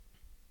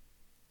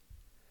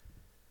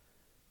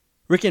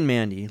Rick and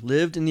Mandy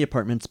lived in the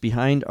apartments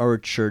behind our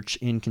church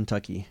in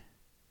Kentucky.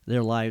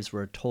 Their lives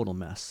were a total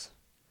mess.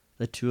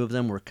 The two of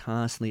them were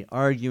constantly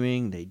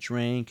arguing, they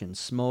drank and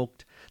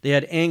smoked, they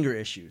had anger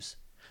issues.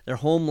 Their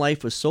home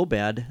life was so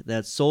bad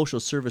that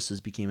social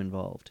services became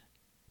involved.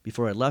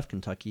 Before I left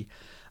Kentucky,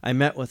 I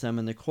met with them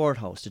in the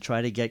courthouse to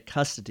try to get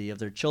custody of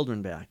their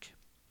children back.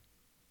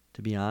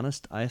 To be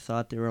honest, I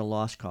thought they were a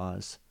lost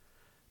cause.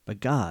 But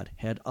God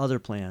had other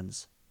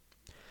plans.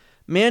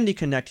 Mandy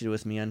connected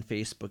with me on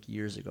Facebook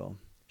years ago.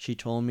 She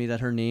told me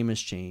that her name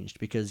has changed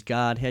because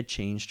God had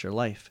changed her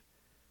life.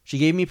 She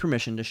gave me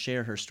permission to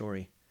share her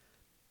story.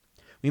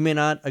 We may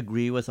not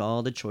agree with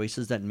all the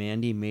choices that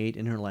Mandy made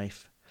in her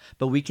life,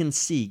 but we can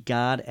see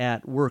God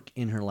at work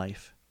in her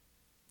life.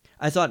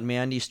 I thought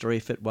Mandy's story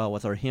fit well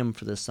with our hymn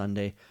for this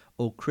Sunday,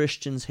 O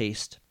Christians,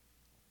 Haste.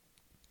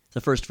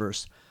 The first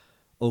verse,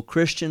 O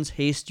Christians,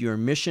 haste your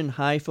mission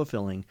high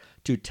fulfilling,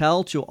 to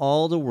tell to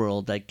all the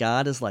world that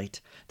God is light,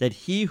 that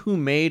he who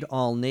made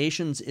all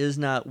nations is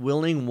not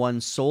willing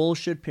one soul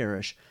should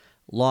perish,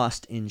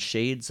 lost in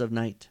shades of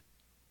night.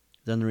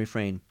 Then the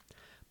refrain,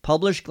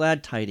 publish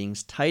glad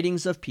tidings,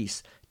 tidings of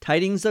peace,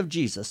 tidings of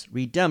Jesus,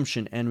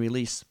 redemption and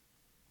release.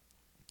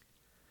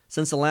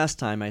 Since the last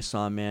time I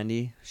saw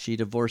Mandy, she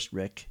divorced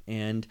Rick,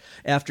 and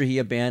after he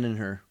abandoned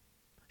her,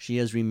 she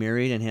has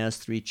remarried and has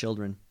 3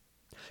 children.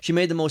 She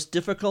made the most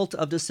difficult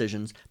of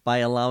decisions by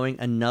allowing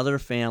another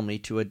family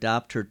to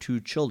adopt her 2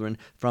 children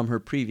from her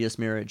previous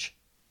marriage.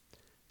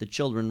 The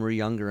children were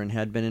younger and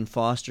had been in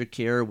foster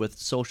care with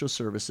social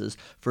services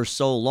for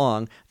so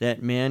long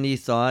that Mandy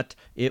thought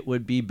it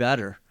would be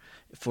better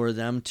for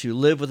them to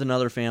live with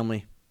another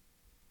family.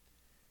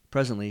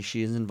 Presently,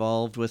 she is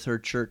involved with her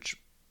church,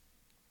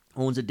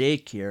 owns a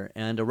daycare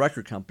and a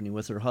record company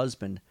with her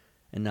husband,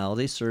 and now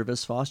they serve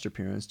as foster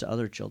parents to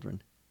other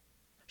children.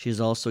 She has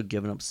also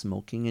given up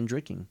smoking and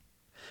drinking.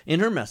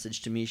 In her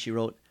message to me, she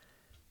wrote,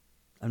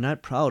 I'm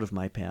not proud of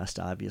my past,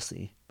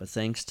 obviously, but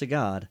thanks to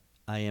God,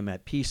 I am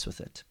at peace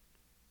with it.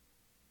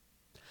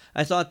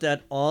 I thought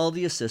that all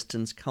the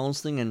assistance,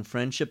 counseling, and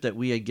friendship that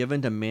we had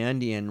given to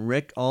Mandy and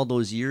Rick all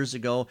those years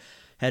ago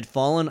had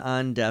fallen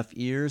on deaf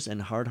ears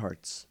and hard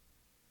hearts.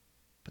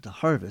 But the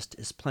harvest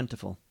is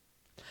plentiful.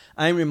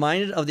 I am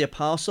reminded of the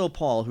Apostle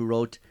Paul, who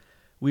wrote,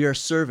 we are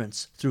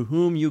servants through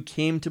whom you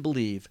came to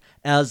believe,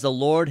 as the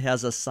Lord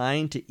has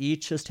assigned to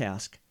each his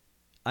task.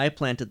 I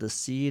planted the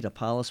seed,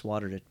 Apollos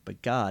watered it,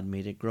 but God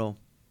made it grow.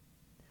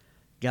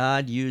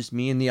 God used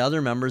me and the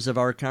other members of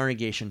our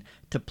congregation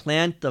to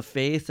plant the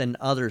faith, and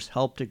others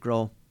helped it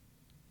grow.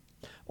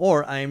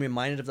 Or I am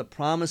reminded of the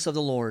promise of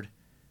the Lord.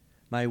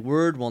 My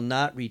word will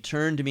not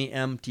return to me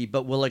empty,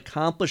 but will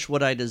accomplish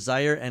what I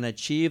desire and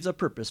achieve the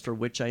purpose for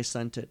which I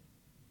sent it.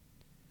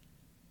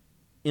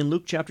 In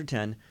Luke chapter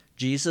 10,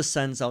 Jesus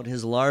sends out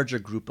his larger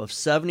group of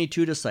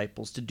 72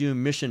 disciples to do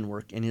mission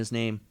work in his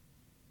name.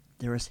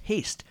 There is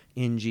haste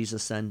in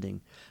Jesus'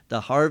 sending.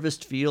 The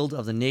harvest field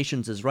of the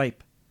nations is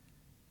ripe,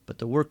 but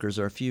the workers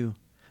are few.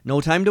 No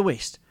time to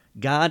waste.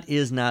 God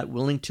is not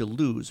willing to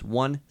lose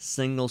one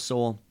single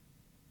soul.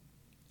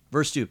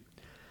 Verse 2,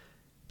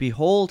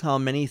 behold how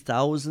many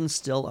thousands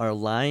still are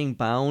lying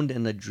bound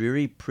in the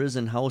dreary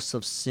prison house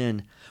of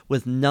sin,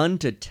 with none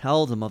to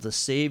tell them of the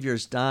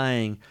Savior's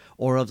dying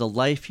or of the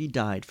life he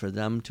died for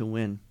them to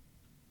win.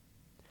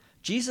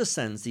 Jesus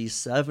sends these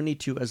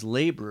 72 as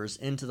laborers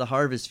into the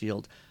harvest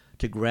field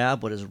to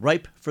grab what is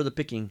ripe for the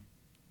picking.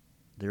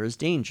 There is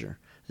danger.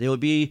 They will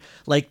be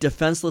like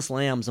defenseless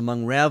lambs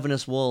among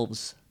ravenous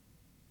wolves.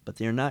 But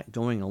they are not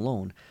going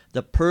alone.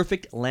 The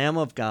perfect Lamb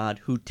of God,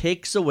 who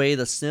takes away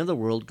the sin of the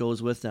world,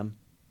 goes with them.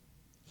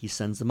 He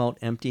sends them out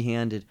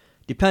empty-handed,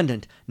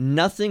 dependent,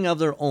 nothing of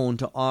their own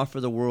to offer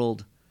the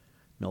world.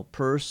 No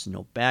purse,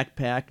 no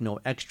backpack, no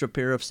extra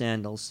pair of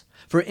sandals.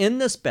 For in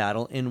this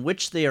battle in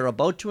which they are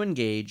about to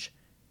engage,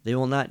 they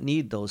will not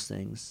need those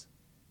things.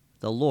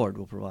 The Lord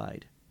will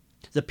provide.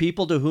 The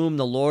people to whom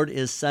the Lord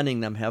is sending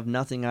them have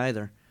nothing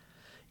either.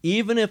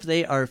 Even if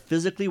they are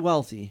physically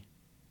wealthy,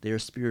 they are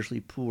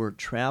spiritually poor,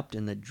 trapped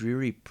in the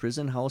dreary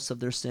prison house of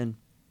their sin.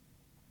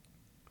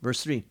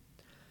 Verse 3,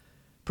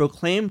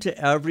 proclaim to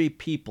every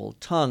people,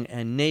 tongue,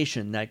 and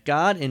nation that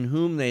God in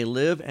whom they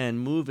live and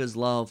move is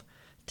love.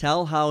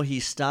 Tell how he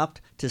stopped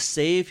to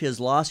save his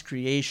lost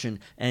creation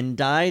and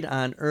died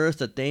on earth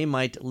that they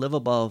might live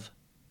above.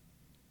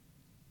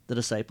 The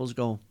disciples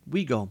go.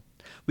 We go.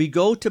 We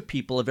go to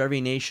people of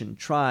every nation,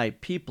 tribe,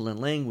 people, and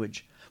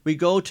language. We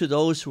go to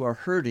those who are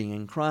hurting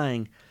and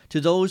crying, to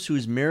those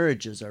whose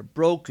marriages are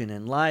broken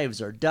and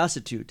lives are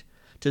destitute,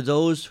 to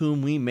those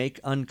whom we make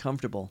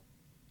uncomfortable,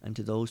 and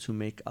to those who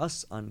make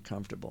us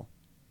uncomfortable.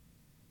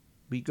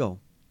 We go.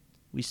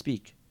 We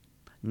speak.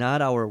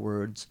 Not our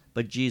words,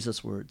 but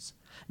Jesus' words.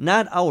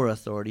 Not our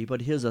authority,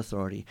 but his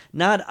authority.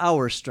 Not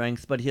our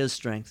strength, but his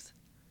strength.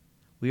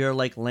 We are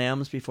like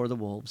lambs before the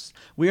wolves.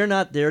 We are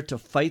not there to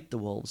fight the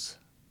wolves,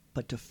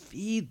 but to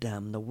feed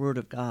them the word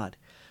of God.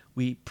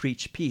 We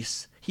preach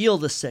peace, heal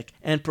the sick,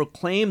 and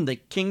proclaim the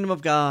kingdom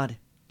of God.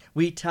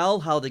 We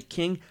tell how the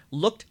king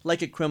looked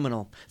like a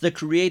criminal. The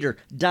Creator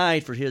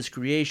died for his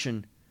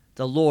creation.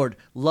 The Lord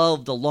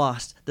loved the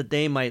lost, that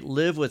they might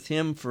live with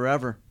him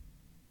forever.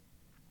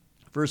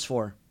 Verse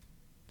 4.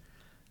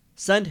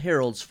 Send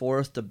heralds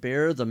forth to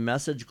bear the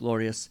message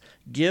glorious.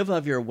 Give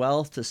of your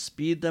wealth to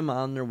speed them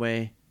on their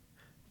way.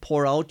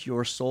 Pour out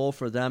your soul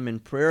for them in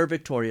prayer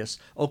victorious.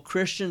 O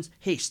Christians,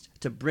 haste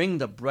to bring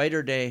the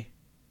brighter day.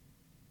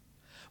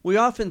 We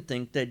often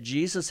think that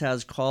Jesus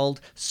has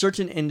called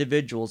certain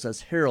individuals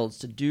as heralds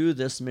to do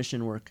this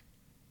mission work.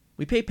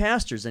 We pay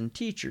pastors and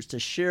teachers to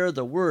share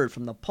the word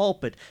from the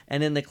pulpit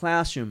and in the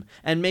classroom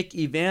and make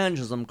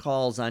evangelism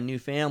calls on new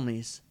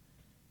families.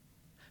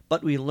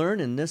 But we learn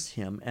in this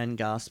hymn and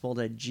gospel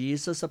that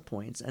Jesus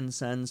appoints and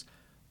sends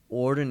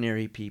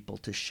ordinary people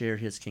to share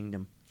his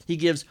kingdom. He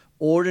gives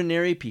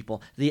ordinary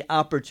people the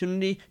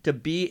opportunity to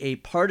be a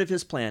part of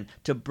his plan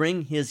to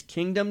bring his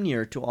kingdom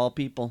near to all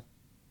people.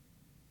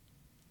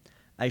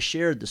 I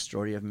shared the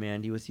story of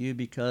Mandy with you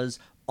because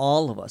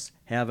all of us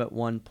have at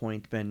one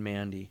point been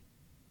Mandy.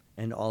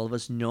 And all of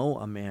us know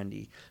a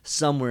Mandy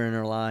somewhere in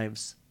our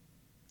lives.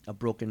 A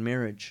broken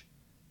marriage,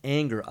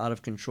 anger out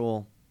of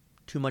control,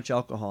 too much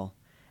alcohol,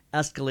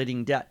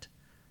 escalating debt,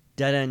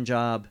 dead-end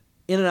job,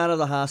 in and out of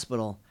the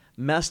hospital,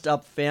 messed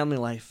up family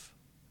life,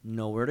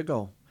 nowhere to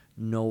go,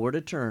 nowhere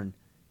to turn,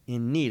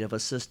 in need of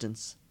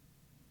assistance.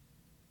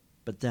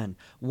 But then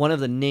one of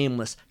the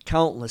nameless,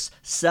 countless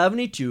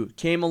 72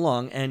 came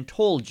along and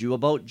told you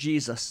about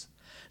Jesus.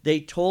 They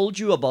told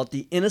you about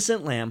the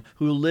innocent lamb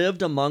who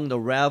lived among the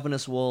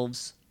ravenous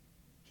wolves.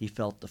 He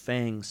felt the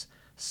fangs,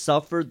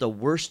 suffered the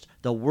worst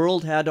the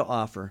world had to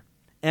offer,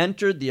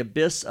 entered the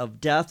abyss of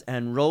death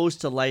and rose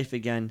to life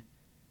again.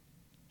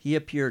 He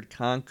appeared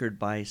conquered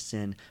by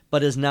sin,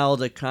 but is now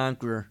the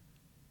conqueror.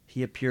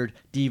 He appeared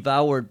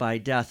devoured by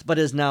death, but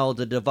is now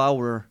the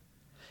devourer.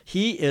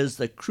 He is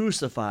the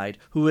crucified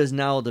who is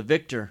now the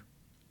victor,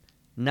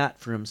 not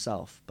for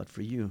himself, but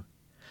for you,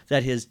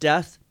 that his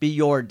death be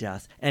your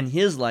death and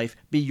his life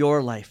be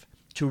your life,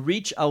 to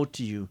reach out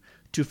to you,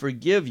 to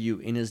forgive you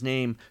in his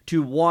name,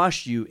 to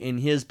wash you in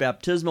his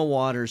baptismal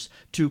waters,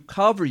 to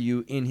cover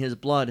you in his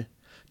blood,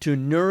 to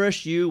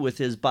nourish you with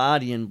his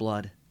body and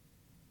blood,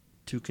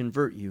 to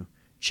convert you,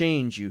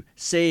 change you,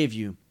 save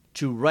you,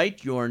 to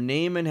write your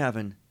name in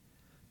heaven,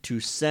 to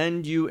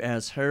send you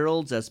as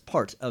heralds as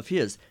part of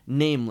his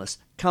nameless,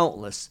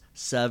 countless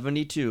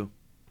 72.